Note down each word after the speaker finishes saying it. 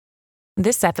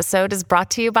This episode is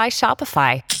brought to you by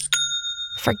Shopify.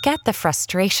 Forget the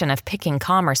frustration of picking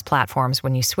commerce platforms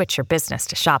when you switch your business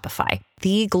to Shopify,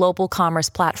 the global commerce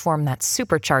platform that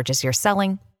supercharges your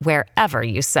selling wherever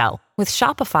you sell. With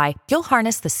Shopify, you'll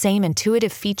harness the same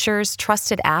intuitive features,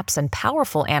 trusted apps, and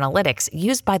powerful analytics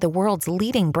used by the world's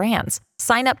leading brands.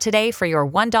 Sign up today for your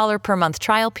 $1 per month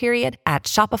trial period at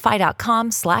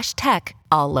shopify.com/tech,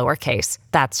 all lowercase.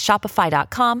 That's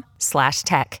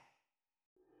shopify.com/tech.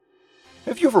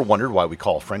 Have you ever wondered why we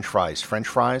call French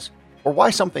fries, or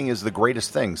why something is the greatest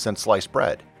thing since sliced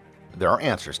bread? There are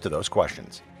answers to those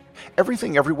questions.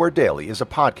 Everything Everywhere Daily is a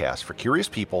podcast for curious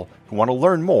people who want to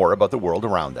learn more about the world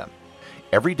around them.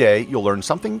 Every day, you'll learn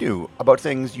something new about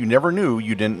things you never knew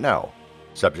you didn't know.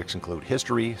 Subjects include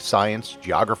history, science,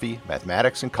 geography,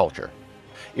 mathematics, and culture.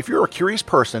 If you're a curious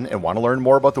person and want to learn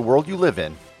more about the world you live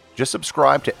in, just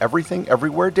subscribe to Everything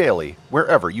Everywhere Daily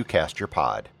wherever you cast your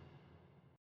pod.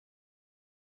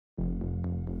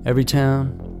 Every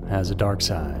town has a dark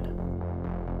side.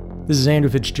 This is Andrew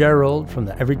Fitzgerald from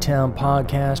the Everytown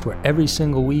Podcast, where every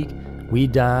single week we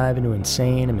dive into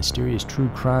insane and mysterious true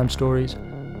crime stories,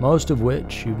 most of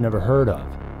which you've never heard of.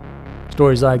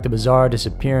 Stories like the bizarre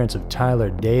disappearance of Tyler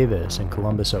Davis in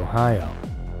Columbus, Ohio,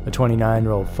 a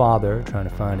 29-year-old father trying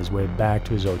to find his way back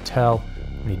to his hotel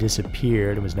when he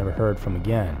disappeared and was never heard from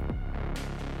again.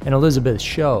 And Elizabeth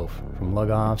Shove from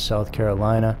Lugoff, South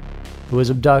Carolina, who was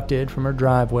abducted from her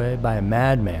driveway by a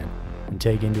madman and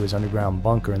taken to his underground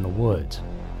bunker in the woods.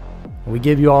 And we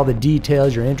give you all the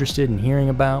details you're interested in hearing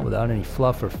about without any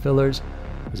fluff or fillers,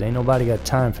 because ain't nobody got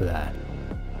time for that.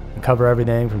 We cover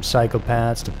everything from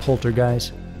psychopaths to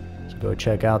poltergeists, so go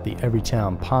check out the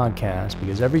Everytown Podcast,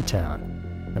 because every town,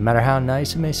 no matter how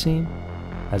nice it may seem,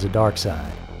 has a dark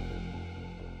side.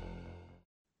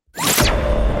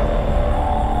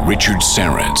 Richard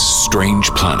Syrett's Strange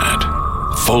Planet.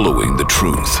 Following the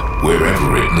truth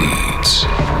wherever it leads.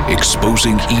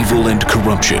 Exposing evil and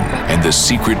corruption and the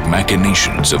secret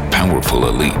machinations of powerful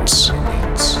elites.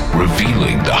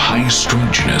 Revealing the high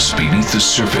strangeness beneath the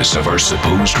surface of our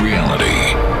supposed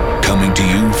reality. Coming to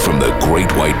you from the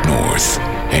Great White North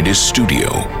and his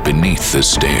studio beneath the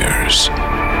stairs.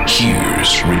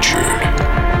 Here's Richard.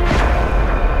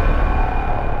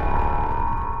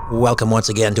 Welcome once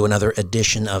again to another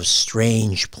edition of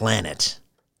Strange Planet.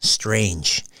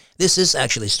 Strange. This is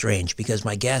actually strange because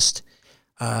my guest,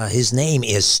 his name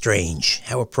is Strange.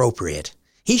 How appropriate.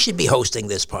 He should be hosting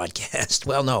this podcast.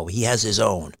 Well, no, he has his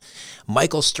own.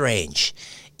 Michael Strange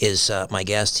is my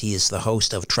guest. He is the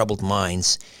host of Troubled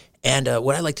Minds. And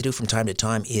what I like to do from time to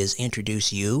time is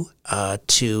introduce you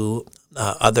to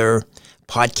other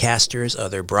podcasters,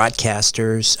 other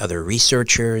broadcasters, other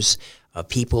researchers,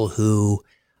 people who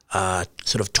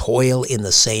sort of toil in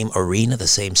the same arena, the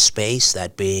same space,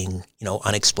 that being,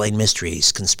 unexplained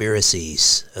mysteries,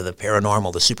 conspiracies, the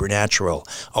paranormal, the supernatural,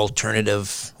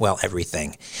 alternative, well,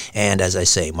 everything. And as I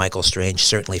say, Michael Strange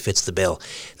certainly fits the bill.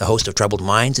 The host of Troubled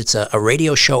Minds, it's a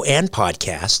radio show and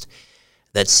podcast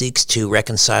that seeks to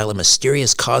reconcile a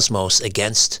mysterious cosmos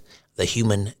against the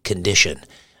human condition,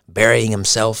 burying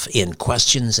himself in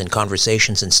questions and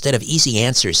conversations instead of easy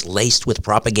answers laced with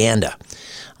propaganda.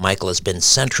 Michael has been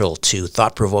central to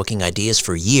thought-provoking ideas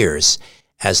for years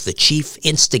as the chief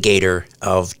instigator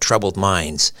of Troubled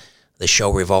Minds. The show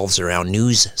revolves around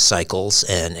news cycles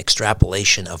and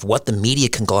extrapolation of what the media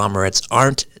conglomerates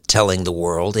aren't telling the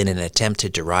world in an attempt to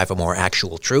derive a more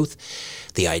actual truth.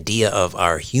 The idea of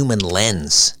our human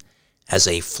lens as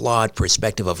a flawed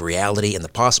perspective of reality, and the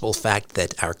possible fact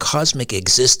that our cosmic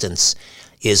existence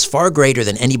is far greater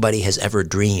than anybody has ever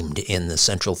dreamed, in the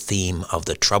central theme of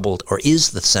the Troubled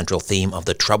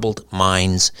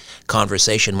Minds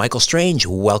conversation. Michael Strange,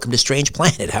 welcome to Strange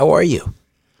Planet. How are you?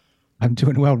 I'm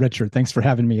doing well, Richard. Thanks for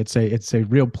having me. It's a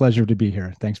real pleasure to be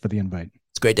here. Thanks for the invite.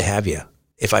 It's great to have you.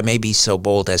 If I may be so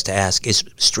bold as to ask, is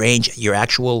Strange your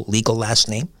actual legal last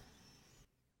name?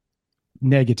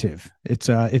 Negative. It's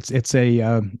a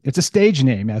stage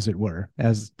name, as it were,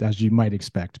 as you might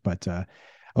expect, but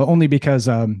only because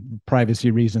privacy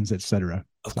reasons, etc.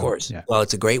 Of course. Yeah. Well,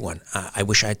 it's a great one. I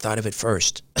wish I'd thought of it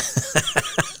first.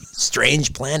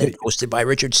 Strange Planet, hosted by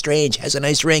Richard Strange, has a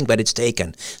nice ring, but it's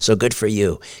taken. So good for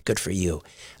you. Good for you.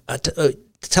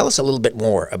 Tell us a little bit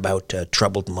more about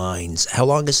Troubled Minds. How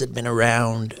long has it been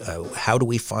around? How do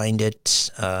we find it?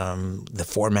 The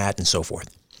format and so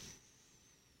forth.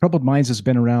 Troubled Minds has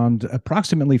been around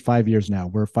approximately 5 years now.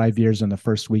 We're 5 years in the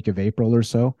first week of April or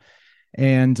so.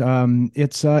 And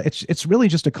it's really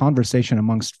just a conversation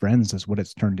amongst friends is what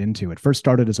it's turned into. It first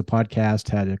started as a podcast,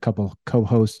 had a couple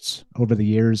co-hosts over the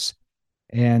years.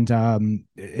 And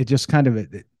it just kind of,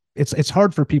 it's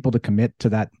hard for people to commit to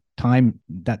that time,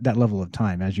 that level of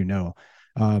time, as you know,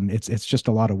 it's just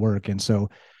a lot of work. And so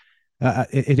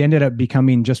it ended up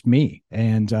becoming just me.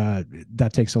 And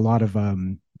that takes a lot of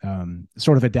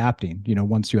sort of adapting,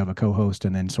 once you have a co-host,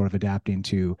 and then sort of adapting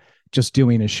to just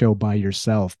doing a show by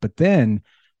yourself. But then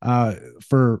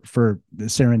for the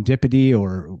serendipity,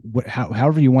 or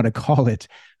however you want to call it,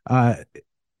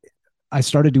 I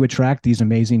started to attract these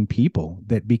amazing people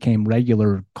that became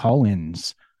regular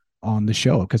call-ins on the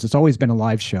show, because it's always been a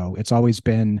live show. It's always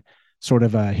been sort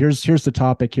of here's the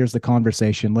topic, here's the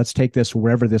conversation, let's take this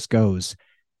wherever this goes.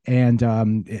 And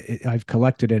I've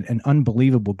collected an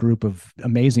unbelievable group of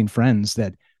amazing friends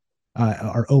that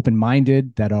are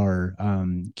open-minded, that are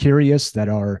curious, that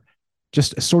are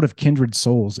just sort of kindred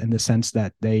souls, in the sense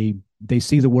that they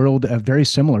see the world very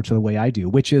similar to the way I do,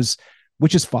 which is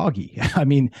foggy. I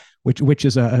mean, which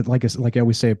is like I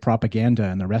always say, propaganda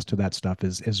and the rest of that stuff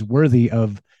is worthy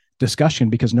of discussion,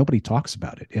 because nobody talks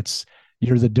about it.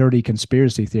 You're the dirty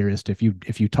conspiracy theorist if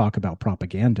you talk about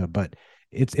propaganda, but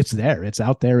it's there, it's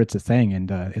out there, it's a thing,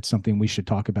 and it's something we should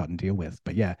talk about and deal with.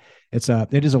 But yeah,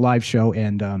 it is a live show,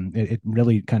 and it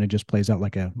really kind of just plays out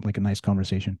like a nice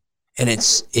conversation. And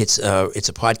it's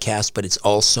a podcast, but it's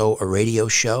also a radio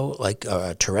show, like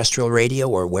terrestrial radio,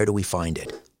 or where do we find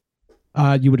it?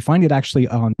 You would find it actually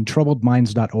on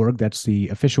troubledminds.org. That's the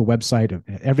official website.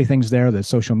 Everything's there. The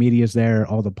social media is there.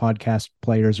 All the podcast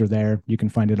players are there. You can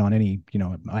find it on any,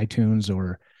 iTunes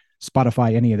or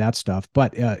Spotify, any of that stuff.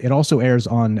 But it also airs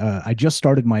on, I just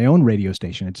started my own radio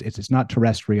station. It's not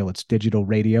terrestrial, it's digital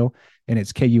radio, and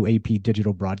it's KUAP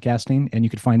Digital Broadcasting. And you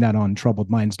can find that on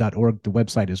troubledminds.org, the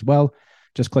website as well.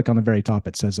 Just click on the very top.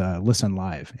 It says listen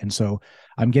live. And so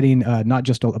I'm getting not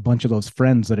just a bunch of those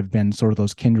friends that have been sort of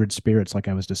those kindred spirits, like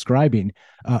I was describing,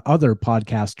 other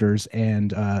podcasters,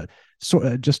 and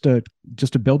just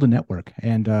to build a network.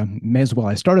 And may as well.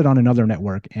 I started on another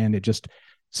network, and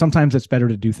sometimes it's better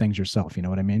to do things yourself. You know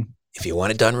what I mean? If you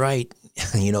want it done right,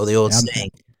 the old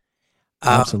saying.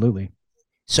 Absolutely.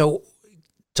 So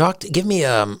give me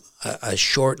a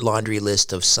short laundry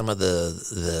list of some of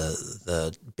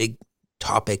the big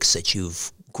topics that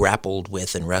you've grappled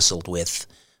with and wrestled with,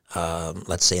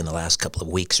 let's say in the last couple of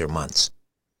weeks or months.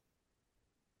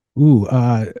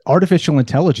 Artificial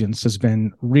intelligence has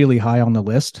been really high on the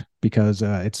list, because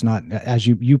it's not, as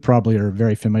you probably are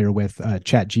very familiar with,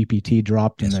 ChatGPT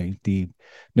dropped in the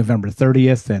November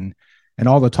 30th, and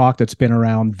all the talk that's been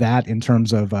around that in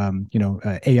terms of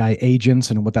AI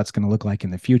agents and what that's going to look like in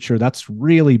the future. That's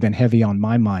really been heavy on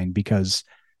my mind, because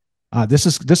this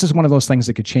is one of those things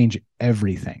that could change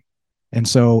everything. And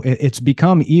so it's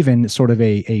become even sort of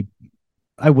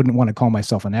I wouldn't want to call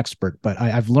myself an expert, but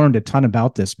I've learned a ton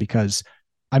about this, because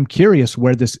I'm curious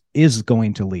where this is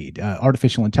going to lead.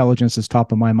 Artificial intelligence is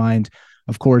top of my mind.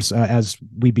 Of course, as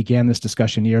we began this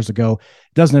discussion years ago,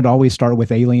 doesn't it always start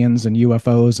with aliens and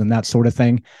UFOs and that sort of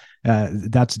thing?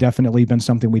 That's definitely been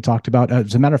something we talked about.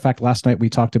 As a matter of fact, last night we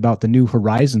talked about the New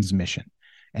Horizons mission,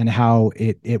 and how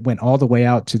it went all the way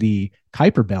out to the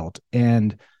Kuiper Belt.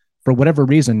 And for whatever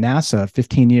reason, NASA,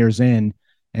 15 years in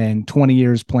and 20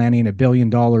 years planning, $1 billion,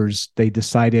 they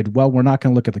decided, well, we're not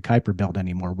going to look at the Kuiper Belt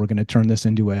anymore. We're going to turn this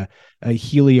into a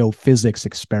heliophysics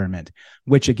experiment,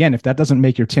 which, again, if that doesn't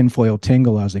make your tinfoil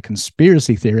tingle as a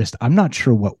conspiracy theorist, I'm not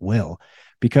sure what will,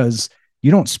 because you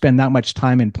don't spend that much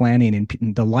time in planning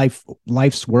and the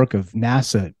life's work of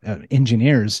NASA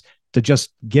engineers to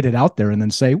just get it out there and then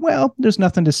say, well, there's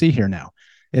nothing to see here now.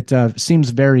 It seems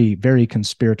very, very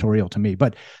conspiratorial to me.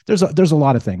 But there's a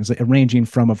lot of things, ranging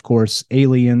from, of course,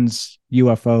 aliens,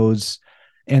 UFOs,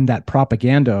 and that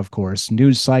propaganda, of course,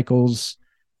 news cycles,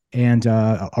 and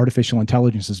artificial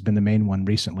intelligence has been the main one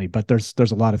recently. But there's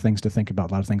a lot of things to think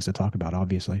about, a lot of things to talk about,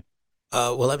 obviously.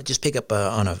 Well, I would just pick up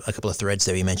on a couple of threads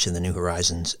there. You mentioned the New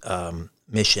Horizons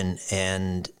mission,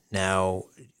 and now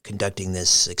conducting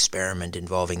this experiment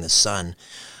involving the sun.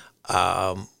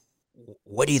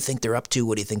 What do you think they're up to?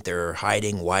 What do you think they're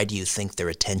hiding? Why do you think their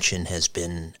attention has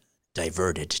been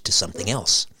diverted to something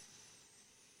else?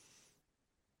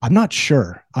 I'm not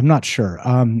sure.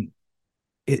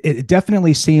 It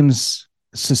definitely seems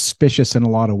suspicious in a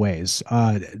lot of ways.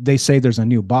 They say there's a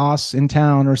new boss in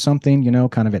town or something,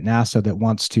 kind of at NASA, that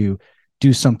wants to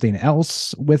do something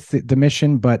else with the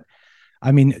mission. But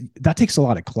I mean, that takes a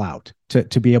lot of clout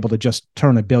to be able to just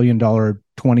turn $1 billion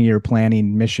 20-year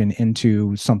planning mission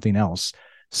into something else.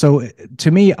 So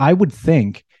to me, I would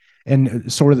think,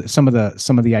 and sort of some of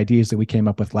the ideas that we came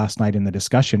up with last night in the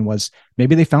discussion was,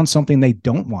 maybe they found something they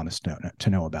don't want us to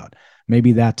know about.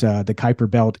 Maybe that the Kuiper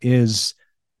Belt is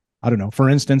I don't know, for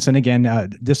instance, and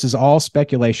again, this is all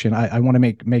speculation. I want to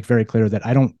make very clear that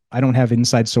I don't have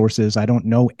inside sources. I don't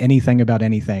know anything about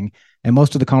anything. And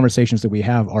most of the conversations that we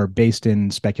have are based in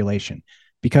speculation,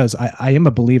 because I am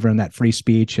a believer in that free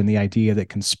speech and the idea that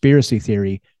conspiracy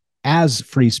theory as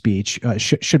free speech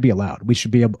should be allowed. We should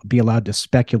be allowed to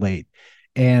speculate.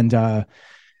 And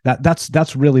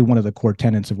that's really one of the core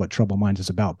tenets of what Troubled Minds is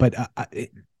about. But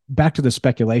back to the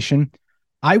speculation,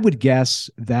 I would guess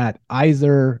that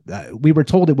either we were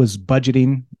told it was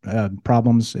budgeting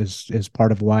problems is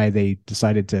part of why they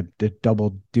decided to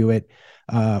double do it,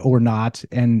 or not,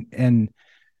 and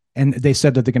they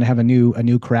said that they're going to have a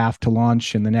new craft to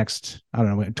launch in the next, I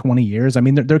don't know, 20 years. I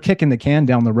mean, they're kicking the can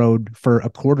down the road for a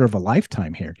quarter of a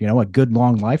lifetime here, a good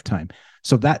long lifetime.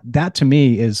 So that to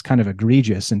me is kind of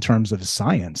egregious in terms of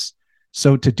science.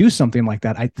 So to do something like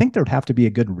that, I think there'd have to be a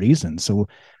good reason. So,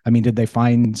 I mean, did they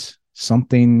find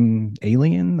something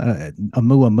alien,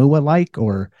 Oumuamua like,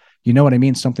 or you know what I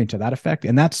mean, something to that effect?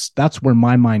 And that's where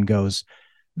my mind goes,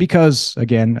 because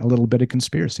again, a little bit of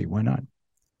conspiracy. Why not?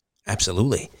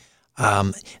 Absolutely.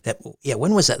 When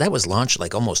was that? That was launched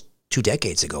like almost 2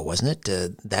 decades ago, wasn't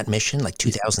it? That mission, like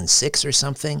 2006 or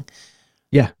something.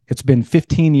 Yeah, it's been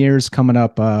 15 years coming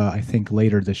up. I think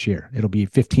later this year, it'll be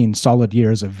 15 solid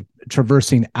years of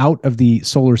traversing out of the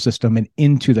solar system and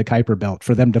into the Kuiper Belt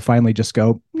for them to finally just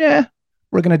go, yeah,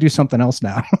 we're going to do something else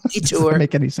now. Does that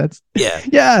make any sense? Yeah.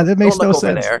 Yeah, that makes no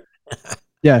sense.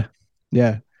 Yeah.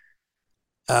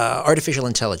 Artificial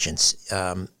intelligence.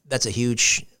 That's a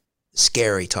huge,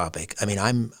 scary topic. I mean,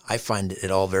 I find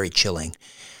it all very chilling.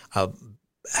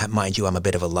 Mind you, I'm a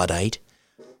bit of a Luddite.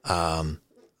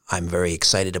 I'm very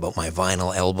excited about my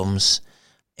vinyl albums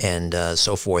and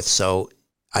so forth. So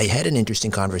I had an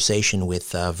interesting conversation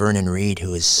with Vernon Reid,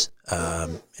 who is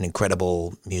an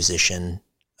incredible musician,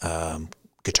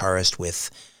 guitarist with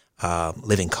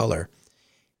Living Colour.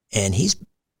 And he's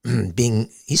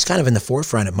kind of in the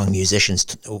forefront among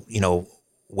musicians,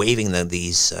 waving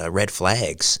these red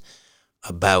flags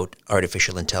about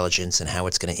artificial intelligence and how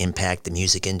it's going to impact the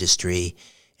music industry.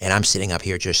 And I'm sitting up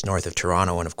here just north of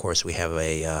Toronto, and of course we have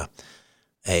a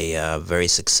very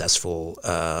successful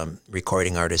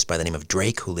recording artist by the name of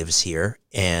Drake who lives here.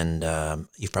 And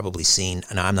you've probably seen,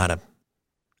 and I'm not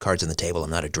cards on the table,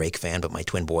 I'm not a Drake fan, but my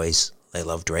twin boys, they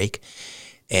love Drake.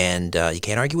 And you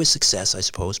can't argue with success, I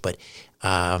suppose, but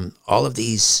all of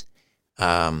these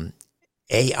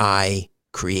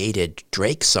AI-created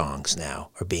Drake songs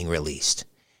now are being released.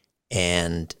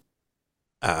 And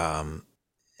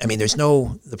I mean,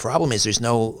 the problem is there's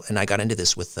no, and I got into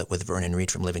this with Vernon Reid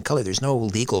from Living Colour, there's no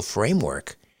legal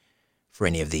framework for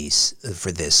any of these,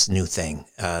 for this new thing.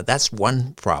 That's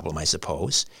one problem, I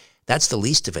suppose. That's the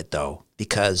least of it, though,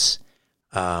 because,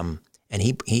 and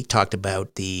he talked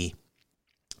about we're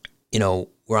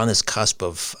on this cusp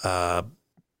of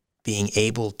being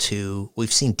able to,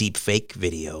 we've seen deep fake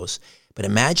videos, but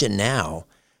imagine now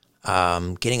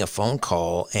getting a phone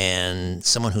call and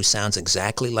someone who sounds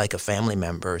exactly like a family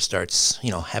member starts,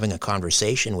 having a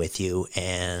conversation with you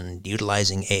and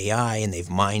utilizing AI, and they've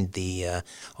mined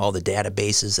all the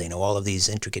databases. They know all of these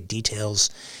intricate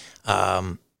details.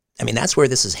 I mean, that's where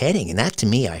this is heading. And that, to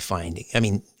me, I find,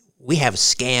 we have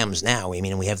scams now. I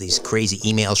mean, we have these crazy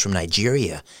emails from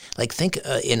Nigeria. Like, think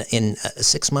in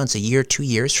 6 months, a year, 2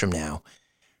 years from now,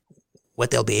 what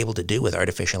they'll be able to do with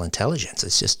artificial intelligence.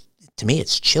 It's just, to me,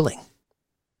 it's chilling.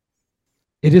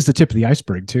 It is the tip of the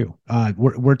iceberg too.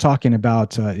 We're talking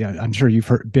about. I'm sure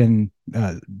you've been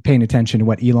paying attention to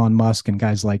what Elon Musk and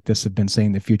guys like this have been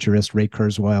saying. The futurist Ray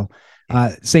Kurzweil,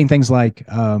 saying things like,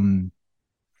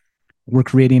 "We're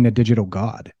creating a digital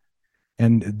god,"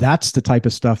 and that's the type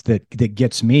of stuff that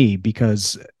gets me,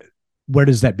 because where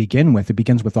does that begin with? It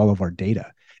begins with all of our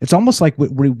data. It's almost like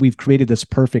we've created this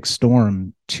perfect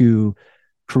storm to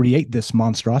create this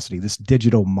monstrosity, this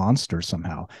digital monster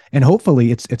somehow. And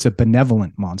hopefully it's a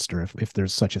benevolent monster, if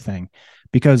there's such a thing,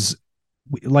 because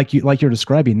like you're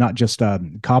describing, not just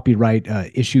copyright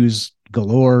issues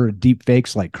galore, deep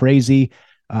fakes like crazy.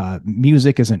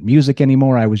 Music isn't music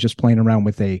anymore. I was just playing around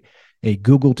with a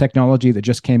Google technology that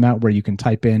just came out where you can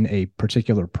type in a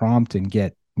particular prompt and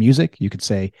get music. You could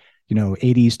say,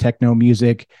 80s techno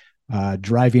music,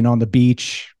 driving on the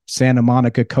beach, Santa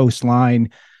Monica coastline,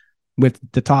 with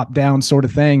the top down sort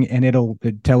of thing, and it'll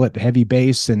tell it heavy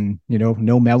bass and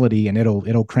no melody, and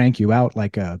it'll crank you out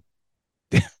like a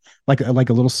like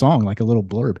a little song, like a little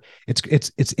blurb.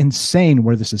 It's insane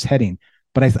where this is heading.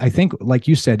 But I think, like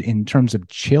you said, in terms of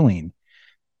chilling,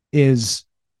 is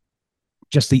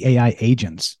just the AI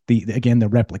agents. The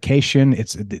replication.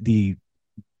 It's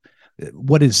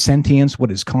what is sentience? What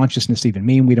does consciousness even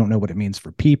mean? We don't know what it means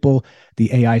for people.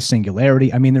 The AI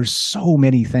singularity. I mean, there's so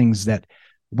many things that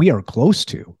we are close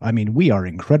to. I mean, we are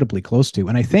incredibly close to.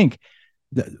 And I think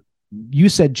you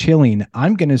said chilling.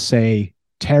 I'm going to say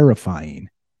terrifying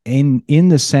in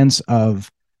the sense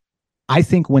of, I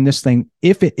think when this thing,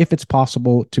 if it's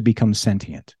possible to become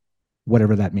sentient,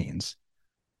 whatever that means,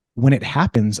 when it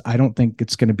happens, I don't think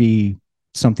it's going to be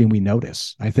something we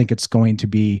notice. I think it's going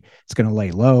to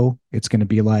lay low. It's going to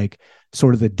be like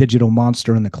sort of the digital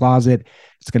monster in the closet.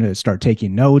 It's going to start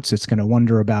taking notes. It's going to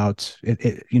wonder about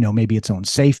it, maybe its own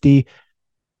safety.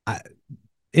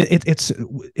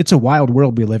 It's a wild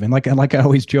world we live in. Like I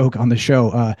always joke on the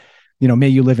show, may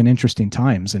you live in interesting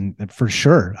times. And for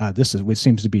sure, this is what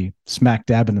seems to be smack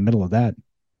dab in the middle of that.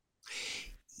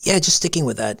 Yeah, just sticking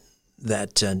with that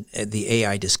the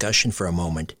AI discussion for a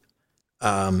moment.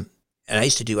 And I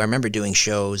remember doing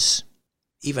shows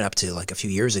even up to like a few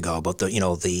years ago about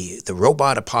the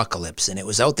robot apocalypse, and it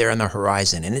was out there on the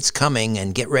horizon, and it's coming,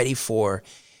 and get ready for,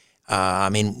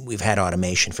 we've had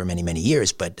automation for many, many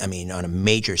years, but on a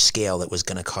major scale that was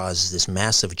going to cause this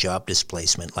massive job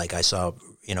displacement. Like I saw,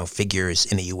 figures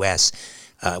in the U.S.,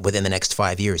 within the next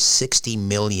 5 years, 60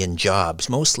 million jobs,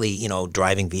 mostly,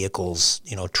 driving vehicles,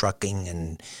 trucking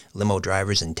and limo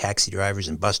drivers and taxi drivers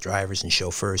and bus drivers and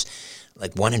chauffeurs.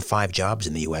 Like 1 in 5 jobs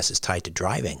in the U.S. is tied to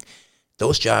driving.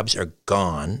 Those jobs are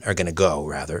going to go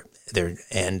rather. They're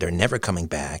never coming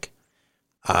back.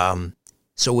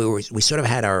 So we sort of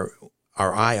had our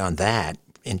eye on that,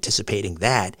 anticipating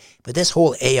that. But this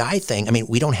whole AI thing,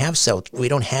 we don't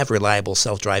have reliable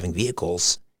self-driving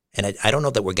vehicles. And I don't know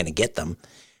that we're going to get them.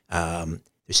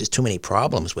 There's just too many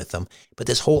problems with them. But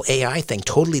this whole AI thing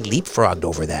totally leapfrogged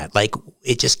over that. Like,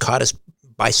 it just caught us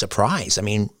by surprise.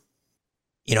 We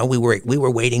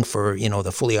were waiting for,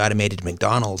 the fully automated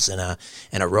McDonald's and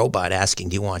a robot asking,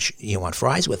 do you want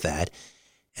fries with that?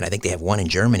 And I think they have one in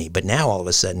Germany. But now all of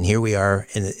a sudden, here we are,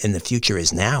 in the future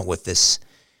is now with this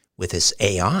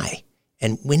AI.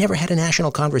 And we never had a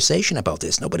national conversation about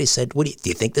this. Nobody said, do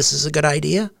you think this is a good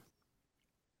idea?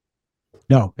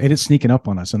 No, it is sneaking up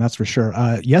on us, and that's for sure.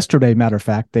 Yesterday, matter of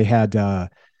fact, they had, I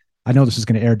know this is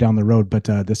going to air down the road, but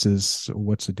this is,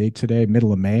 what's the date today?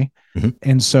 Middle of May. Mm-hmm.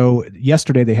 And so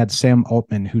yesterday they had Sam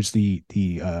Altman, who's the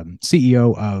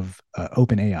CEO of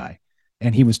OpenAI,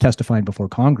 and he was testifying before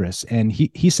Congress. And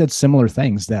he said similar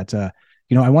things that, I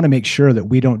want to make sure that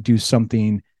we don't do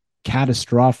something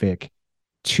catastrophic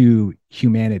to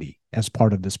humanity as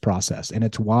part of this process. And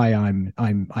it's why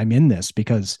I'm in this,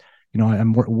 because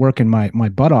I'm working my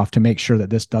butt off to make sure that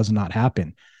this does not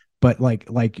happen. But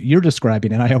like you're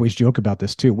describing, and I always joke about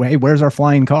this too. Hey, where's our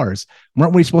flying cars?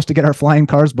 Weren't we supposed to get our flying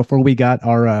cars before we got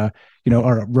our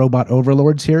our robot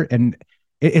overlords here? And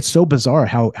it's so bizarre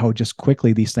how just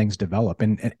quickly these things develop.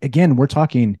 And again, we're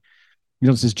talking,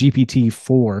 this is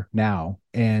GPT-4 now,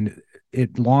 and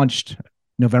it launched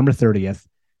November 30th.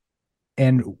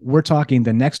 And we're talking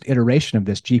the next iteration of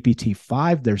this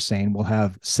GPT-5, they're saying, will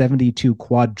have 72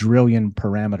 quadrillion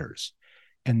parameters.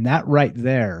 And that right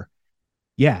there,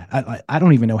 I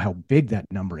don't even know how big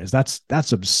that number is.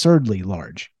 That's absurdly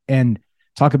large. And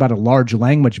talk about a large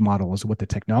language model is what the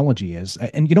technology is.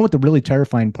 And you know what the really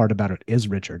terrifying part about it is,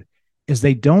 Richard, is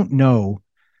they don't know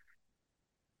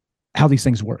how these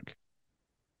things work.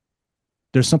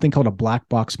 There's something called a black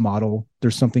box model.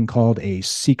 There's something called a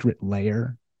secret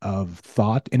layer of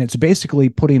thought. And it's basically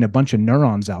putting a bunch of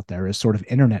neurons out there as sort of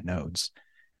internet nodes,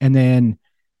 and then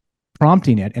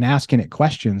prompting it and asking it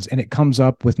questions, and it comes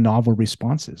up with novel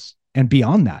responses. And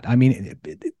beyond that,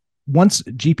 once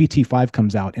GPT-5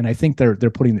 comes out, and I think they're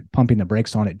pumping the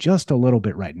brakes on it just a little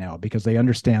bit right now, because they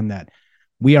understand that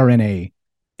we are in a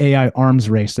AI arms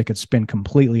race that could spin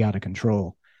completely out of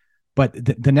control. But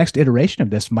the next iteration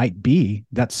of this might be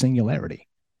that singularity.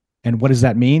 And what does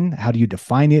that mean? How do you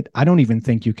define it? I don't even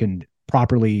think you can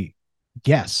properly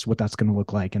guess what that's going to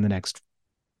look like in the next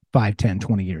 5, 10,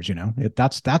 20 years.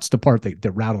 That's the part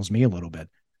that rattles me a little bit.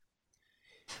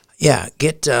 Yeah.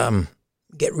 Get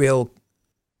real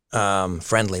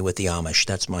friendly with the Amish.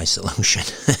 That's my solution.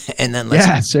 And then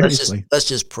let's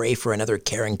just pray for another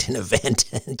Carrington event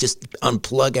and just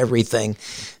unplug everything.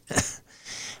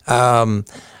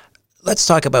 Let's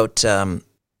talk about,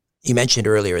 you mentioned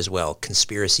earlier as well,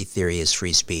 conspiracy theory is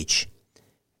free speech.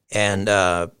 And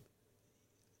I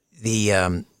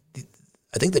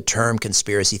think the term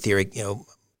conspiracy theory,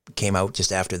 came out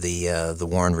just after the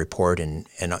Warren report, and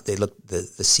they looked,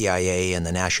 the CIA and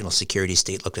the National Security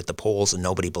State looked at the polls, and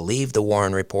nobody believed the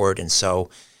Warren report, and so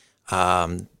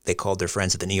they called their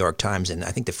friends at the New York Times, and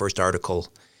I think the first article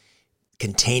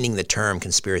containing the term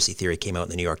conspiracy theory came out in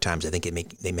the New York Times. I think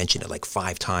they mentioned it like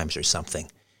 5 times or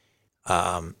something,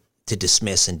 to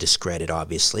dismiss and discredit,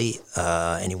 obviously,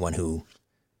 anyone who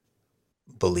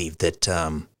believed that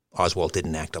Oswald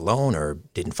didn't act alone or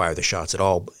didn't fire the shots at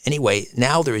all. Anyway,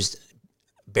 now there's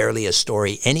barely a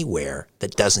story anywhere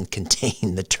that doesn't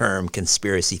contain the term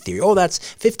conspiracy theory. Oh, that's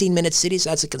 15-minute cities,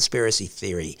 that's a conspiracy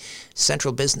theory.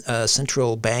 Central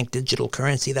bank digital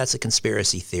currency, that's a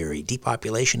conspiracy theory.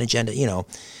 Depopulation agenda,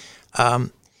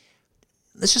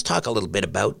 let's just talk a little bit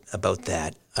about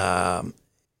that.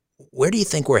 Where do you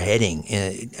think we're heading?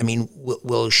 I mean,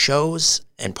 will shows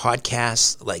and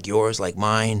podcasts like yours, like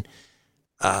mine,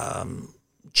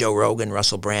 Joe Rogan,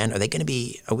 Russell Brand, are we going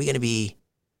to be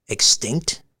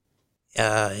extinct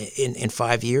in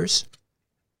 5 years?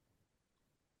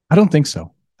 I don't think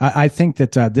so. I think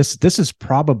that this is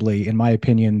probably, in my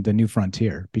opinion, the new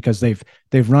frontier, because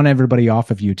they've run everybody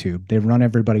off of YouTube. They've run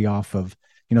everybody off of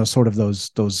sort of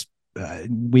those.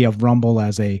 We have Rumble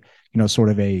as a sort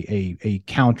of a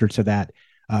counter to that.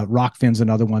 Rockfin's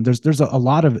another one. There's a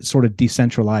lot of sort of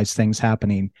decentralized things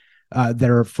happening that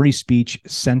are free speech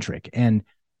centric, and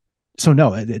so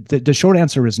no. The short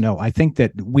answer is no. I think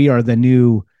that we are the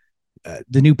new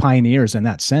pioneers in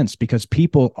that sense, because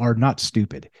people are not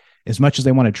stupid. As much as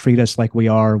they want to treat us like we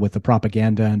are with the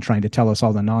propaganda and trying to tell us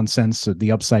all the nonsense of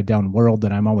the upside down world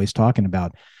that I'm always talking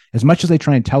about, as much as they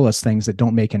try and tell us things that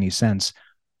don't make any sense,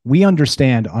 we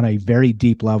understand on a very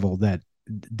deep level that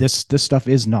this stuff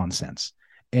is nonsense.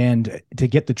 And to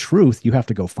get the truth, you have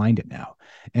to go find it now.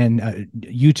 And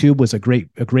YouTube was a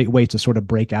great way to sort of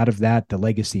break out of that. The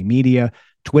legacy media,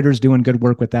 Twitter's doing good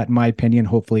work with that, in my opinion.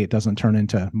 Hopefully it doesn't turn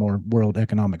into more World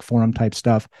Economic Forum type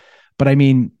stuff. But I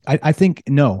mean, I think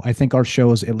our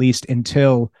shows, at least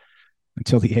until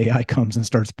the AI comes and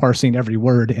starts parsing every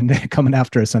word and coming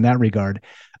after us in that regard,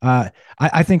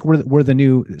 I think we're the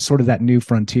new sort of that new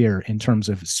frontier in terms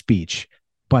of speech.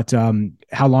 But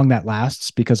how long that lasts,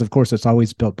 because of course it's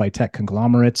always built by tech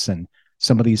conglomerates and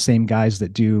some of these same guys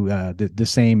that do the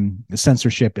same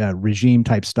censorship regime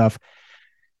type stuff.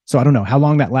 So I don't know how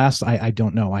long that lasts. I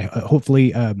don't know.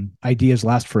 Hopefully ideas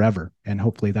last forever, and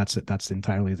hopefully that's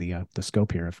entirely the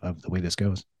scope here of the way this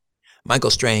goes.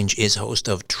 Michael Strange is host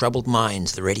of Troubled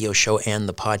Minds, the radio show and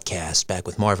the podcast. Back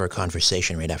with more of our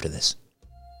conversation right after this.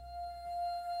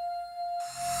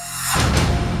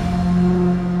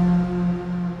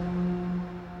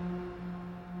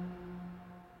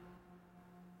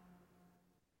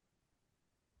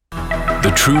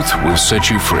 The truth will set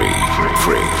you free.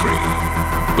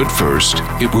 But first,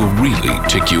 it will really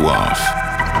tick you off.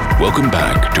 Welcome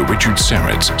back to Richard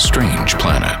Syrett's Strange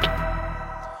Planet.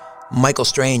 Michael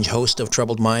Strange, host of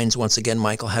Troubled Minds. Once again,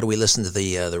 Michael, how do we listen to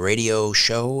the radio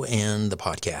show and the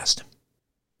podcast?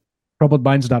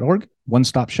 TroubledMinds.org.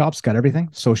 One-stop shop's got everything.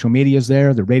 Social media is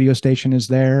there. The radio station is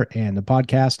there, and the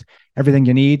podcast. Everything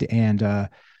you need. And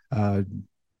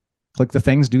click the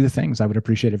things, do the things. I would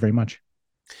appreciate it very much.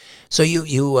 So you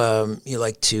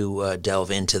like to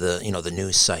delve into the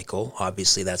news cycle.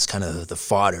 Obviously, that's kind of the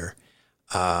fodder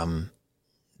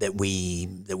that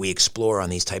we explore on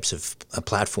these types of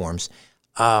platforms.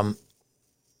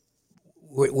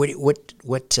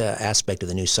 What aspect of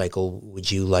the news cycle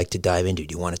would you like to dive into?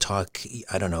 Do you want to talk,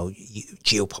 I don't know,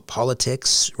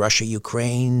 geopolitics, Russia,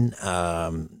 Ukraine,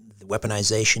 the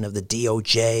weaponization of the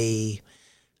DOJ?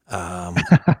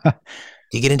 Do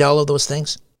you get into all of those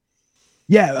things?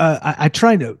 Yeah, I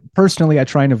try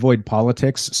and avoid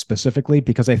politics specifically,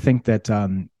 because I think that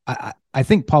I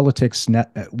think politics,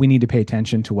 we need to pay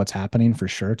attention to what's happening for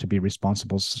sure, to be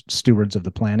responsible stewards of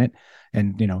the planet.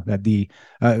 And, that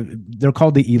they're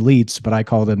called the elites, but I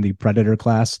call them the predator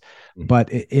class. Mm-hmm. But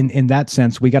in that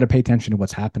sense, we got to pay attention to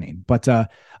what's happening. But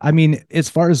I mean, as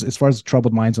far as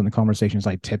Troubled Minds and the conversations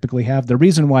I typically have, the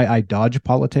reason why I dodge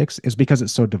politics is because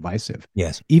it's so divisive.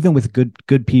 Yes. Even with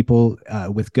good people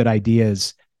with good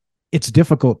ideas, it's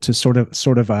difficult to sort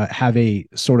of have a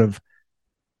sort of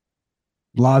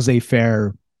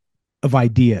laissez-faire of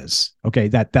ideas. Okay,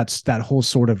 that's that whole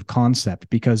sort of concept,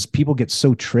 because people get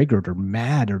so triggered or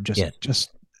mad or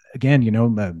just again,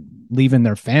 leaving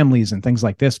their families and things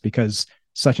like this because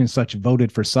such and such voted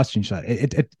for such and such.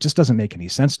 It just doesn't make any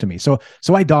sense to me. So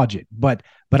I dodge it, but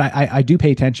I do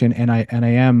pay attention, and I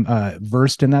am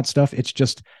versed in that stuff. It's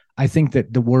just, I think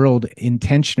that the world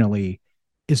intentionally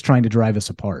is trying to drive us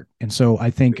apart. And so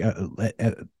I think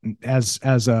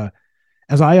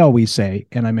as I always say,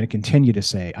 and I'm going to continue to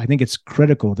say, I think it's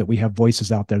critical that we have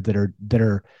voices out there that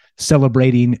are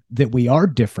celebrating that we are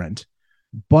different,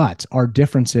 but our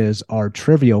differences are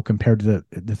trivial compared to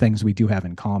the things we do have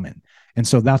in common. And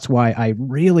so that's why I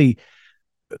really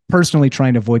personally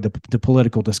trying to avoid the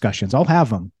political discussions. I'll have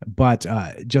them, but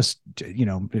just,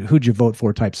 who'd you vote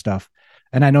for type stuff.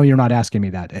 And I know you're not asking me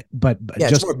that, but Yeah,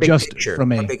 just, it's more big just picture, from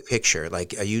more big picture.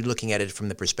 Like, are you looking at it from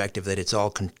the perspective that it's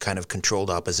all kind of controlled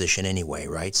opposition anyway,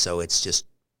 right? So it's just,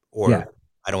 Yeah.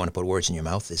 I don't want to put words in your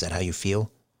mouth. Is that how you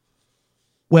feel?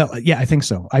 Well, yeah, I think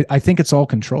so. I think it's all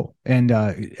control, and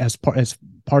as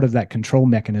part of that control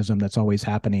mechanism that's always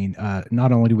happening,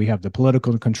 not only do we have the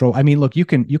political control. I mean, look, you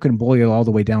can boil it all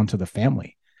the way down to the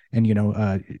family, and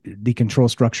the control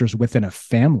structures within a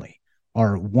family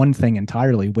are one thing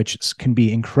entirely, which can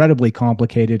be incredibly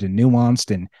complicated and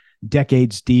nuanced and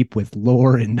decades deep with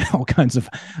lore and all kinds of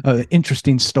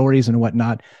interesting stories and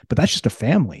whatnot. But that's just a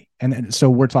family, and so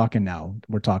we're talking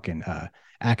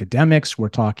academics, we're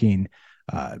talking.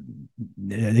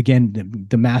 Again,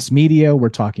 the mass media, we're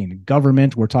talking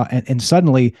government, and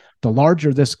suddenly the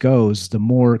larger this goes, the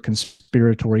more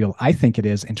conspiratorial I think it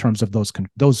is in terms of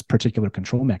those particular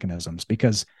control mechanisms,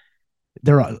 because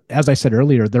as I said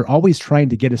earlier, they're always trying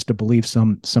to get us to believe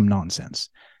some nonsense.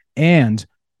 And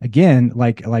again,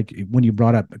 like when you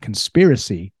brought up a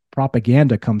conspiracy,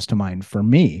 propaganda comes to mind for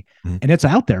me, and it's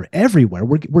out there everywhere.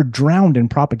 We're drowned in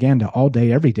propaganda all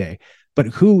day, every day. But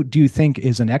who do you think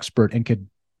is an expert and could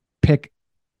pick,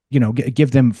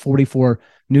 give them 44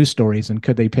 news stories, and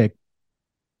could they pick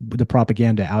the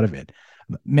propaganda out of it?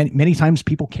 Many times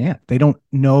people can't. They don't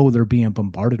know they're being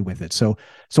bombarded with it. So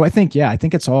I think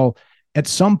it's all at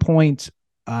some point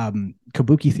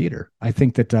kabuki theater. I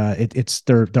think that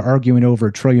they're arguing over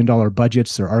 $1 trillion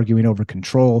budgets. They're arguing over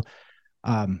control.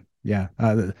 That's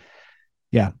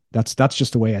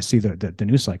just the way I see the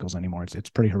news cycles anymore. It's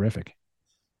pretty horrific.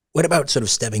 What about sort of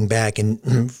stepping back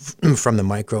and from the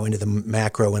micro into the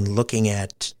macro and looking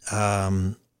at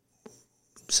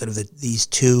sort of these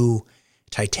two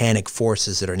titanic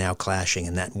forces that are now clashing,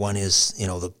 and that one is,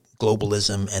 the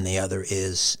globalism, and the other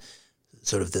is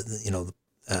sort of the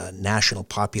national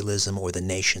populism or the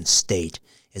nation state.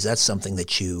 Is that something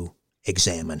that you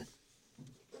examine?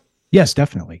 Yes,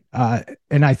 definitely.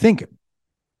 And I think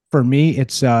for me,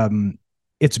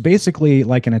 it's basically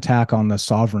like an attack on the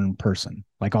sovereign person.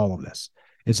 Like all of this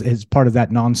is part of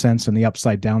that nonsense and the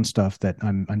upside down stuff that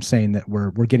I'm saying that we're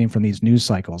getting from these news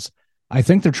cycles. I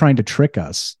think they're trying to trick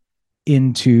us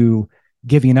into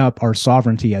giving up our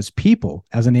sovereignty as people,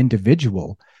 as an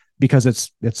individual, because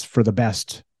it's for the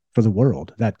best for the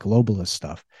world, that globalist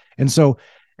stuff. And so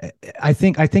I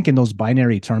think in those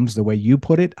binary terms, the way you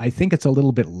put it, I think it's a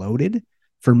little bit loaded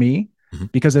for me,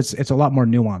 because it's a lot more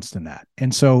nuanced than that.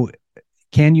 And so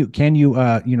can you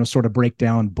sort of break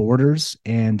down borders,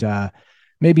 and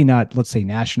maybe not, let's say,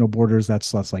 national borders,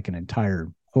 that's like an entire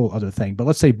whole other thing, but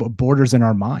let's say borders in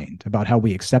our mind about how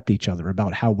we accept each other,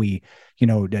 about how we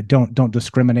don't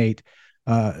discriminate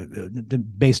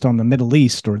based on the Middle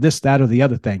East or this, that, or the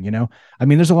other thing. I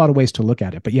mean, there's a lot of ways to look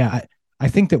at it, but yeah, I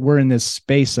think that we're in this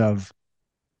space of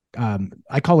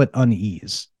I call it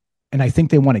unease. And I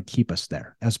think they want to keep us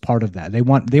there as part of that. They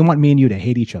want me and you to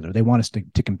hate each other. They want us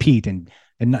to compete and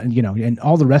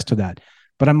all the rest of that.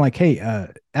 But I'm like, hey,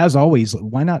 as always,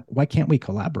 why can't we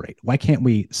collaborate? Why can't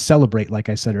we celebrate, like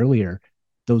I said earlier,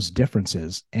 those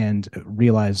differences and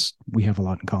realize we have a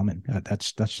lot in common?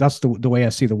 That's the way I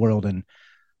see the world. And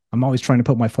I'm always trying to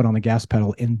put my foot on the gas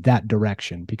pedal in that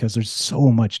direction, because there's so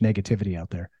much negativity out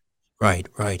there. Right.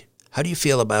 How do you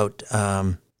feel about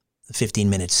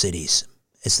 15-minute cities?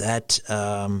 Is that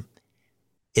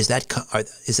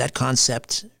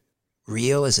concept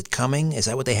real? Is it coming? Is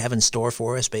that what they have in store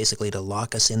for us, basically to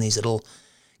lock us in these little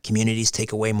communities,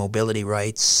 take away mobility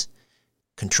rights,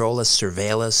 control us,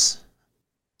 surveil us,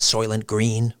 Soylent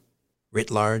Green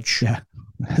writ large? Yeah,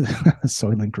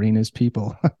 Soylent Green is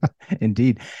people.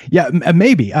 Indeed. Yeah,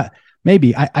 maybe.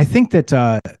 I think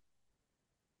that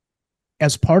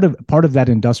as part of that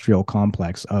industrial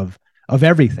complex of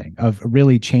everything, of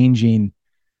really changing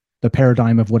the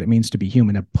paradigm of what it means to be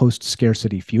human, a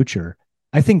post-scarcity future,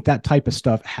 I think that type of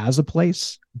stuff has a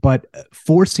place, but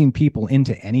forcing people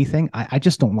into anything, I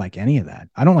just don't like any of that.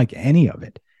 I don't like any of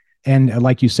it. And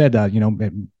like you said,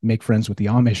 make friends with the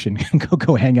Amish and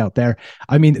go hang out there.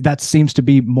 I mean, that seems to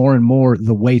be more and more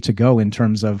the way to go in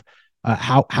terms of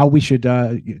how we should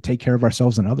take care of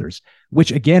ourselves and others,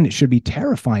 which again, it should be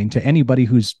terrifying to anybody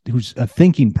who's a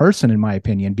thinking person, in my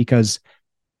opinion, because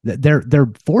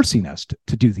they're forcing us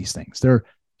to do these things.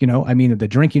 The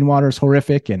drinking water is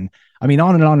horrific, and I mean,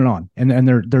 on and on and on. And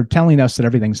they're telling us that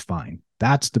everything's fine.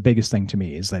 That's the biggest thing to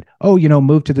me, is that,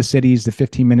 move to the cities, the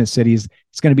 15-minute cities.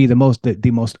 It's going to be the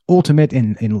most ultimate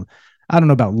in I don't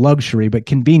know about luxury, but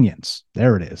convenience.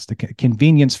 There it is. The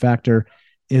convenience factor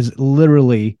is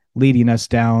literally leading us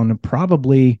down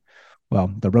probably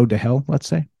the road to hell, let's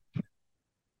say.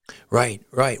 Right.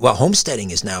 Well,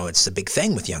 homesteading is now, it's a big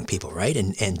thing with young people, right?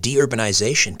 And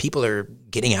deurbanization. People are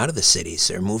getting out of the cities.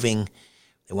 They're moving.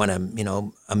 They want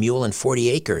a mule and 40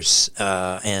 acres.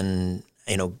 And,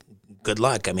 good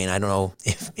luck. I mean, I don't know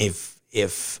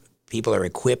if people are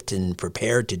equipped and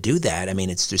prepared to do that. I mean,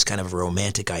 it's just kind of a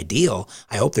romantic ideal.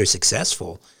 I hope they're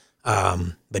successful.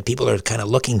 But people are kind of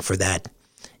looking for that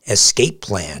escape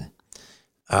plan.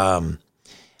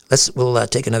 We'll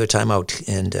take another time out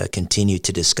and continue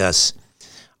to discuss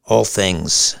all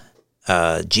things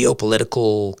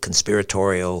geopolitical,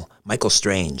 conspiratorial. Michael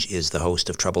Strange is the host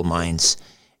of Troubled Minds.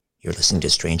 You're listening to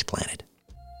Strange Planet.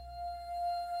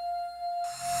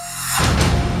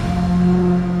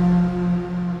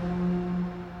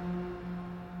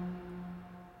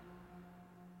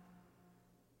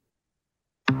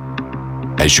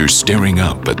 As you're staring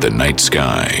up at the night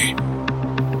sky,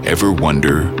 ever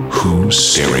wonder who's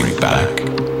staring back?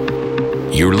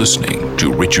 You're listening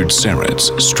to Richard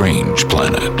Syrett's Strange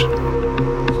Planet.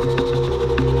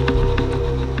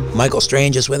 Michael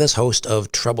Strange is with us, host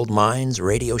of Troubled Minds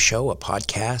radio show, a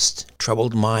podcast,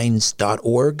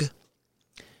 troubledminds.org.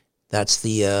 That's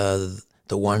the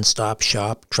one-stop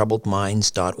shop,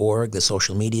 troubledminds.org. The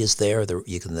social media is there.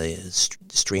 You can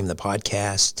stream the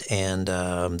podcast, and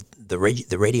the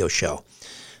radio show,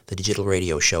 the digital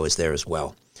radio show is there as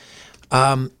well.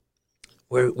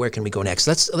 Where can we go next?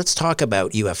 Let's talk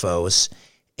about UFOs,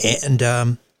 and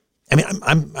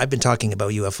I've been talking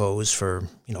about UFOs for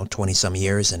 20 some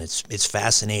years, and it's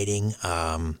fascinating.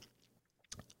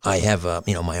 I have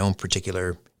my own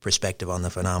particular perspective on the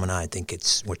phenomena. I think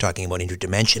we're talking about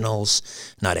interdimensionals,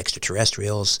 not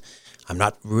extraterrestrials. I'm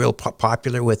not real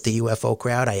popular with the UFO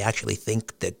crowd. I actually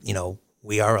think that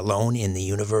we are alone in the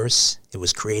universe. It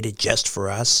was created just for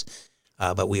us.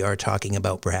 But we are talking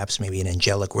about perhaps maybe an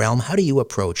angelic realm. How do you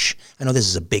approach? I know this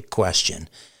is a big question,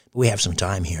 but we have some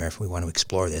time here if we want to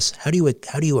explore this. How do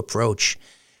you approach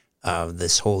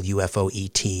this whole UFO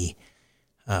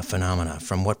ET phenomena?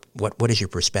 From what is your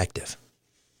perspective?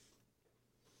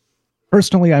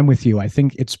 Personally, I'm with you. I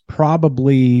think it's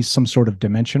probably some sort of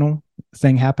dimensional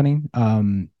thing happening.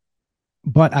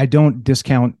 But I don't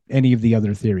discount any of the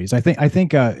other theories. I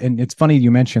think, and it's funny you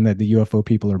mentioned that the UFO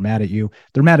people are mad at you.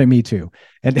 They're mad at me too,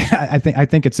 and I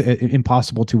think it's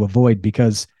impossible to avoid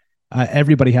because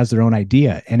everybody has their own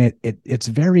idea, and it's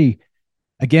very,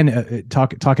 again,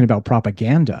 talking about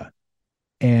propaganda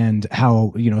and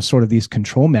how sort of these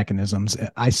control mechanisms.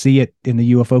 I see it in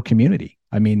the UFO community.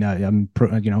 I mean, I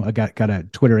got a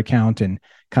Twitter account and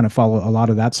kind of follow a lot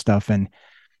of that stuff, and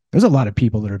there's a lot of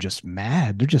people that are just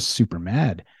mad. They're just super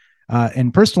mad.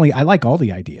 And personally, I like all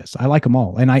the ideas. I like them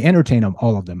all, and I entertain them,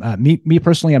 all of them. Me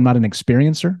personally, I'm not an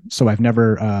experiencer, so I've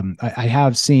never. I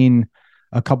have seen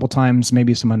a couple times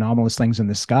maybe some anomalous things in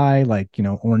the sky, like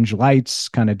orange lights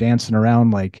kind of dancing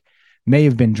around, like may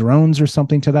have been drones or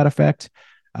something to that effect.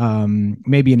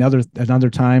 Maybe another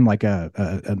time like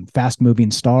a fast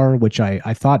moving star, which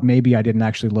I thought maybe I didn't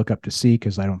actually look up to see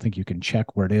because I don't think you can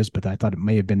check where it is, but I thought it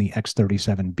may have been the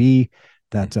X-37B,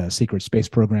 that secret space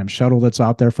program shuttle that's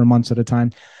out there for months at a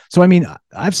time. So I mean,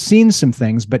 I've seen some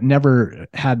things, but never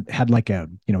had like a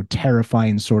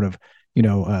terrifying sort of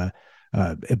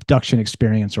abduction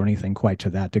experience or anything quite to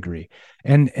that degree.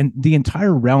 And the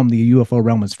entire realm, the UFO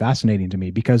realm, is fascinating to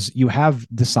me because you have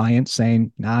the science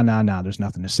saying, nah, there's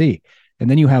nothing to see. And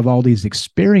then you have all these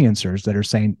experiencers that are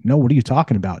saying, no, what are you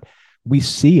talking about? We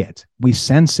see it, we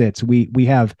sense it, we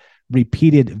have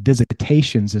repeated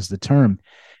visitations is the term.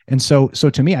 And so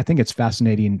to me, I think it's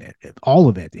fascinating, all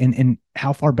of it. And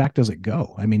how far back does it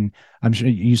go? I mean, I'm sure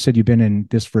you said you've been in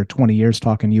this for 20 years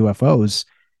talking UFOs.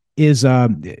 Is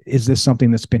this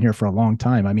something that's been here for a long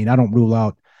time? I mean, I don't rule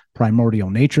out primordial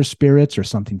nature spirits or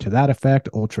something to that effect,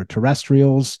 ultra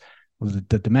terrestrials,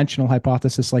 the dimensional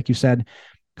hypothesis, like you said.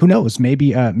 Who knows?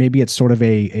 Maybe it's sort of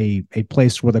a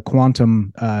place where the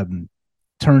quantum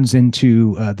turns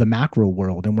into the macro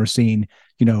world, and we're seeing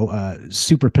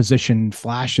superposition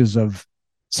flashes of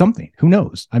something. Who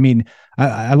knows? I mean,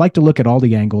 I like to look at all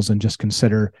the angles and just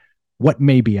consider what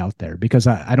may be out there, because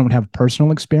I don't have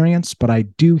personal experience, but I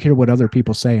do hear what other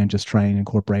people say and just try and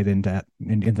incorporate in the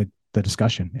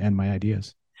discussion and my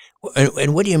ideas.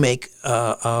 And what do you make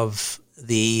of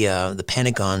the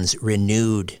Pentagon's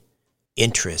renewed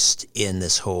interest in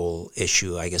this whole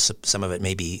issue? I guess some of it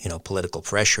may be political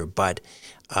pressure, but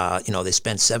they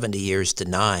spent 70 years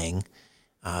denying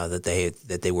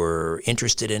that they were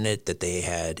interested in it, that they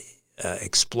had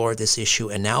explored this issue,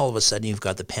 and now all of a sudden you've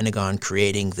got the Pentagon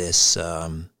creating this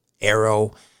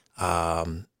AARO,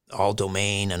 All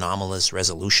Domain Anomalous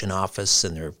Resolution Office,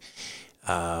 and they're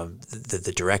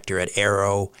The director at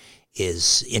Arrow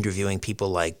is interviewing people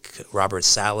like Robert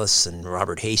Salas and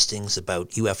Robert Hastings about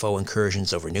UFO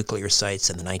incursions over nuclear sites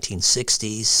in the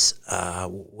 1960s.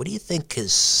 What do you think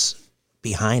is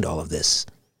behind all of this?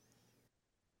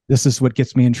 This is what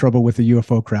gets me in trouble with the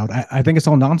UFO crowd. I think it's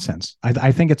all nonsense.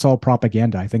 I think it's all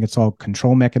propaganda. I think it's all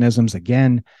control mechanisms,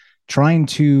 again, trying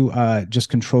to just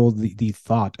control the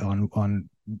thought on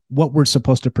what we're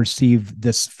supposed to perceive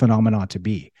this phenomenon to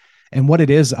be. And what it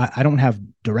is, I don't have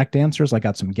direct answers. I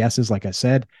got some guesses, like I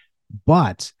said,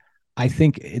 but I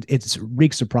think it's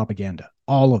reeks of propaganda,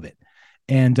 all of it.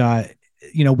 And,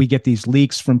 we get these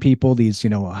leaks from people, these,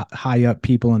 high up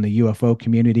people in the UFO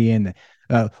community, and,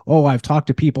 I've talked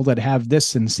to people that have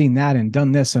this and seen that and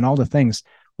done this and all the things.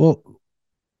 Well,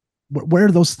 where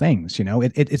are those things?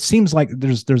 It seems like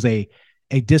there's a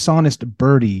dishonest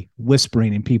birdie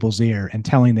whispering in people's ear and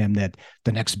telling them that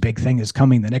the next big thing is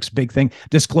coming. The next big thing,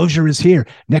 disclosure is here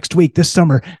next week, this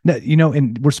summer,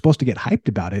 and we're supposed to get hyped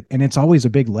about it. And it's always a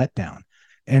big letdown.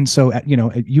 And so,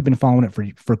 you've been following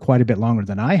it for quite a bit longer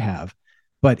than I have,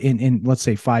 but in let's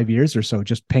say 5 years or so,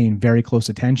 just paying very close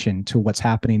attention to what's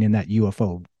happening in that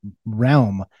UFO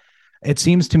realm, it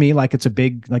seems to me like it's a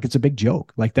big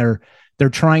joke. Like they're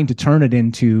trying to turn it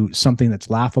into something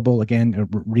that's laughable again,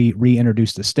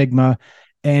 reintroduce the stigma,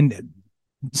 and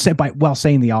while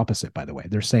saying the opposite. By the way,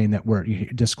 they're saying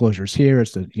that disclosures here.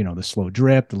 It's the slow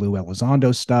drip, the Lou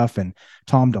Elizondo stuff, and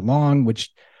Tom DeLonge,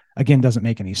 which again doesn't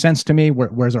make any sense to me.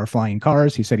 Where's our flying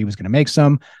cars? He said he was going to make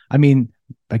some. I mean,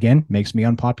 again, makes me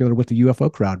unpopular with the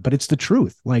UFO crowd, but it's the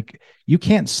truth. Like, you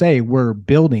can't say we're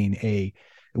building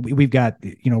we've got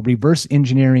reverse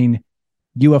engineering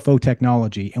UFO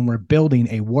technology, and we're building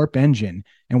a warp engine,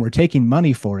 and we're taking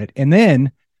money for it, and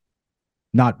then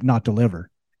not deliver.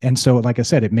 And so, like I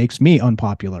said, it makes me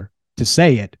unpopular to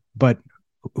say it, but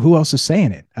who else is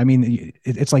saying it? I mean,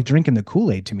 it's like drinking the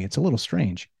Kool-Aid to me. It's a little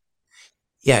strange.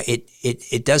 Yeah,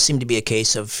 it does seem to be a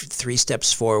case of 3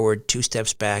 steps forward, 2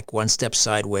 steps back, 1 step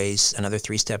sideways, another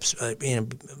 3 steps. A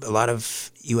lot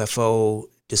of UFO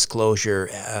disclosure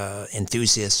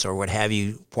enthusiasts or what have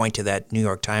you point to that New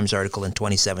York Times article in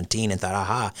 2017 and thought,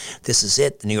 aha, this is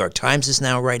it. The New York Times is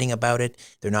now writing about it.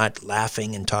 They're not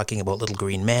laughing and talking about little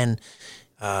green men.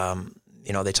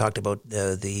 They talked about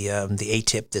the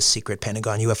ATIP, this secret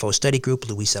Pentagon UFO study group,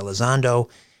 Luis Elizondo,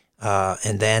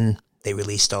 and then they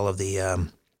released all of the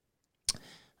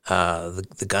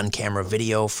gun camera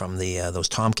video from those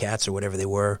Tomcats or whatever they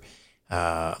were,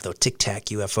 those Tic Tac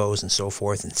UFOs and so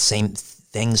forth, and same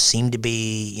things seem to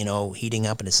be, heating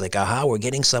up, and it's like, aha, we're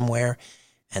getting somewhere.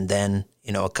 And then,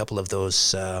 a couple of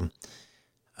those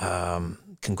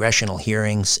congressional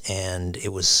hearings, and it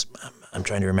was, I'm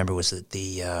trying to remember, was it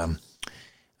the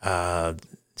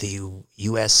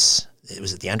U.S.,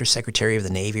 was it the Undersecretary of the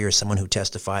Navy or someone who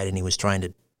testified, and he was trying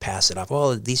to pass it off.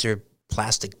 Oh, these are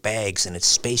plastic bags and it's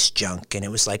space junk. And it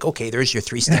was like, okay, there's your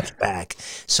 3 steps back.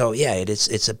 So yeah,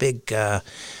 it's a big a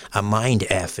mind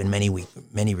F in many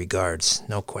regards,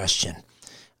 no question.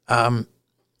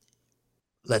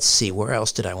 Let's see, where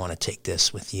else did I want to take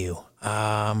this with you?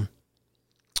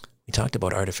 We talked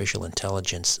about artificial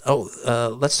intelligence.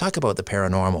 Let's talk about the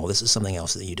paranormal. This is something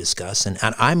else that you discuss, and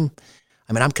I'm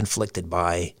conflicted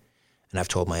by, and I've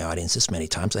told my audience this many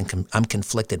times, I'm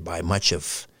conflicted by much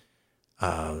of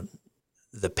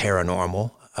the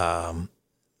paranormal.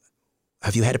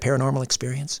 Have you had a paranormal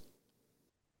experience?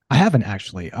 I haven't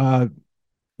actually.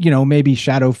 Maybe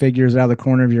shadow figures out of the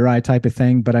corner of your eye type of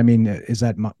thing. But I mean, is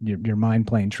that your mind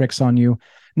playing tricks on you?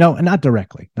 No, not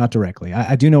directly. Not directly.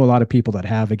 I do know a lot of people that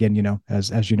have. Again,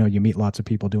 as you know, you meet lots of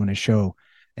people doing a show,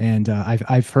 and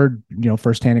I've heard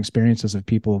firsthand experiences of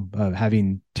people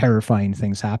having terrifying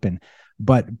things happen.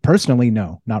 But personally,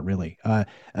 no, not really.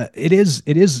 It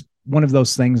is one of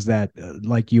those things that,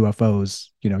 like UFOs,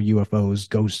 UFOs,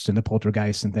 ghosts, and the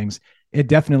poltergeists and things, it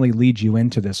definitely leads you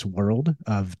into this world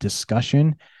of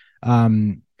discussion.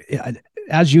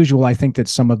 As usual, I think that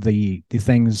some of the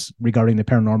things regarding the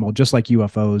paranormal, just like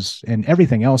UFOs and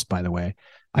everything else, by the way,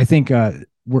 I think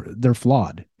they're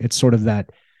flawed. It's sort of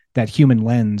that human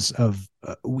lens of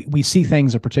we see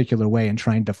things a particular way and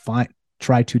try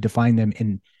to define them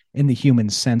in the human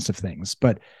sense of things.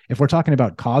 But if we're talking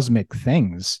about cosmic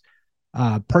things,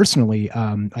 personally,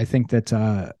 I think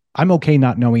that I'm okay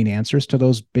not knowing answers to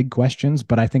those big questions,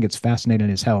 but I think it's fascinating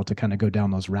as hell to kind of go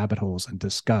down those rabbit holes and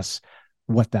discuss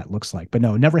what that looks like. But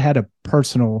no, never had a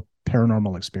personal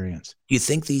paranormal experience. Do you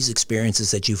think these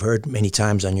experiences that you've heard many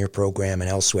times on your program and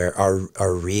elsewhere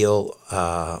are real,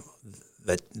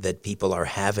 that people are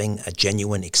having a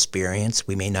genuine experience?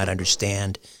 We may not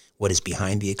understand what is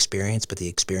behind the experience, but the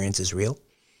experience is real?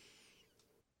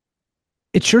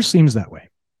 It sure seems that way.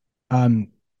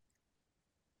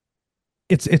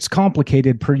 It's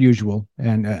complicated per usual,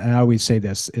 and I always say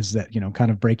this is that,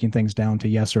 kind of breaking things down to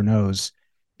yes or no's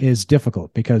is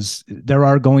difficult, because there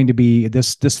are going to be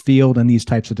this field, and these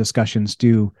types of discussions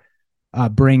do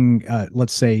bring,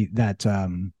 let's say that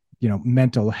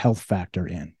mental health factor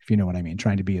in, if you know what I mean,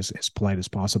 trying to be as polite as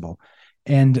possible.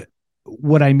 And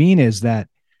what I mean is that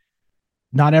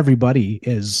not everybody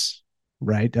is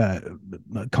right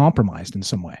compromised in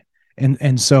some way.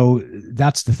 And so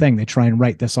that's the thing. They try and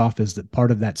write this off as that part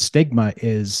of that stigma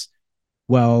is,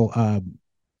 well,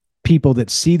 people that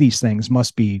see these things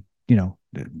must be,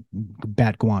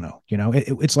 bat guano.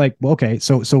 It's like, well, okay,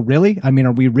 so really, I mean,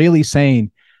 are we really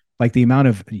saying like the amount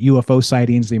of UFO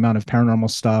sightings, the amount of paranormal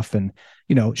stuff, and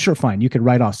sure, fine, you could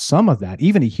write off some of that,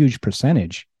 even a huge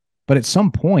percentage, but at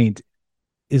some point,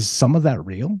 is some of that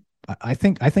real? I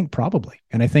think probably,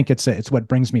 and I think it's what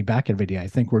brings me back every day. I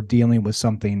think we're dealing with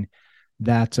something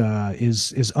that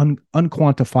is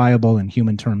unquantifiable in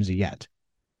human terms yet.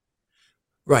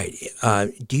 Right.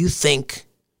 Do you think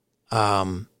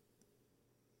there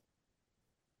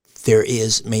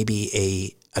is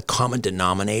maybe a common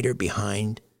denominator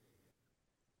behind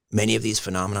many of these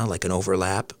phenomena, like an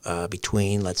overlap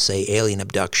between, let's say, alien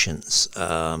abductions,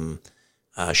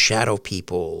 shadow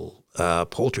people,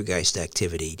 poltergeist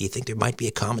activity? Do you think there might be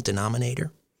a common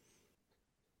denominator?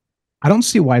 I don't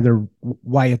see why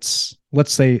it's,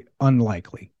 let's say,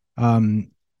 unlikely.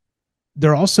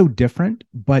 They're also different,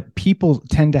 but people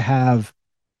tend to have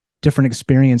different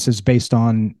experiences based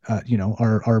on,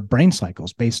 our brain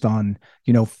cycles, based on,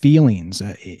 feelings,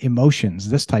 emotions,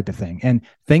 this type of thing, and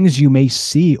things you may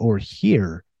see or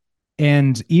hear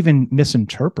and even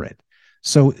misinterpret.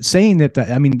 So saying that,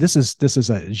 this is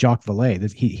a Jacques Vallée,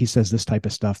 that he says this type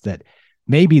of stuff, that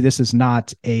maybe this is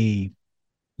not a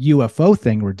UFO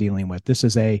thing we're dealing with. This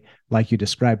is like you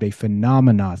described, a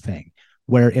phenomena thing,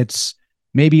 where it's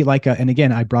maybe like and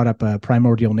again, I brought up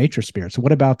primordial nature spirits. So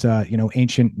what about,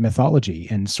 ancient mythology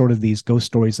and sort of these ghost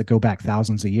stories that go back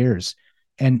thousands of years,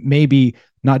 and maybe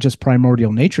not just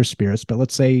primordial nature spirits, but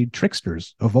let's say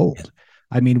tricksters of old. Yeah.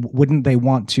 I mean, wouldn't they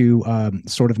want to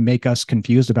sort of make us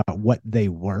confused about what they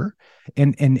were?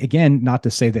 And again, not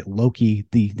to say that Loki,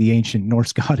 the ancient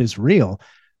Norse god, is real,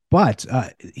 but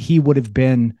he would have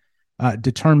been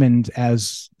determined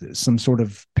as some sort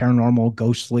of paranormal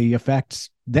ghostly effect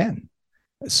then.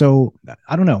 So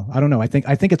I don't know. I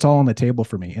think it's all on the table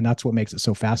for me, and that's what makes it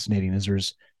so fascinating. Is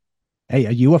there's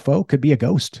a UFO could be a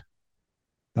ghost.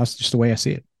 That's just the way I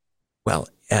see it. Well,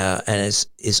 and as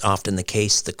is often the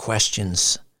case, the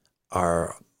questions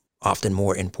are often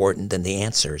more important than the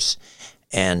answers.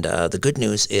 And the good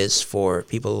news is, for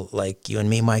people like you and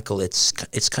me, Michael, it's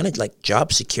kind of like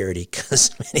job security, because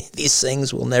many of these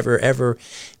things will never, ever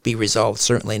be resolved,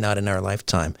 certainly not in our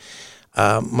lifetime.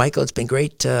 Michael, it's been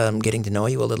great getting to know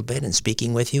you a little bit and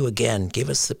speaking with you. Again, give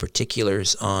us the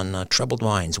particulars on Troubled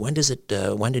Minds. When do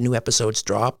new episodes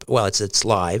drop? Well, it's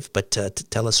live, but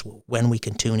tell us when we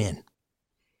can tune in.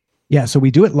 Yeah, so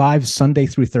we do it live Sunday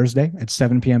through Thursday at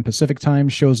 7 p.m. Pacific time.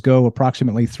 Shows go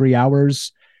approximately 3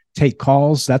 hours. Take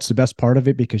calls. That's the best part of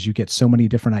it, because you get so many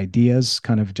different ideas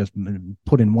kind of just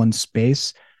put in one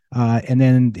space. And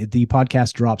then the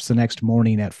podcast drops the next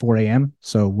morning at 4 a.m.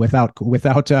 So without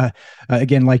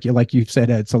again, like you said,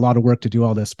 it's a lot of work to do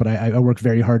all this, but I work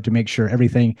very hard to make sure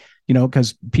everything,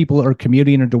 because people are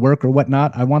commuting or to work or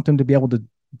whatnot. I want them to be able to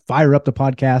fire up the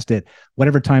podcast at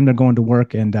whatever time they're going to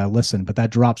work and listen. But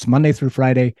that drops Monday through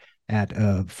Friday at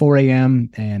 4 a.m.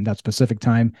 and that's Pacific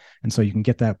time. And so you can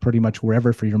get that pretty much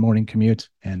wherever for your morning commute.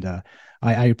 And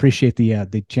I appreciate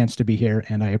the chance to be here,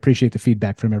 and I appreciate the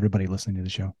feedback from everybody listening to the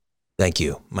show. Thank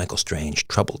you, Michael Strange.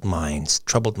 Troubled Minds,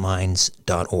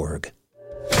 troubledminds.org.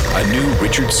 A new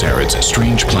Richard Syrett's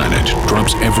Strange Planet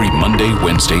drops every Monday,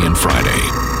 Wednesday, and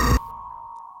Friday.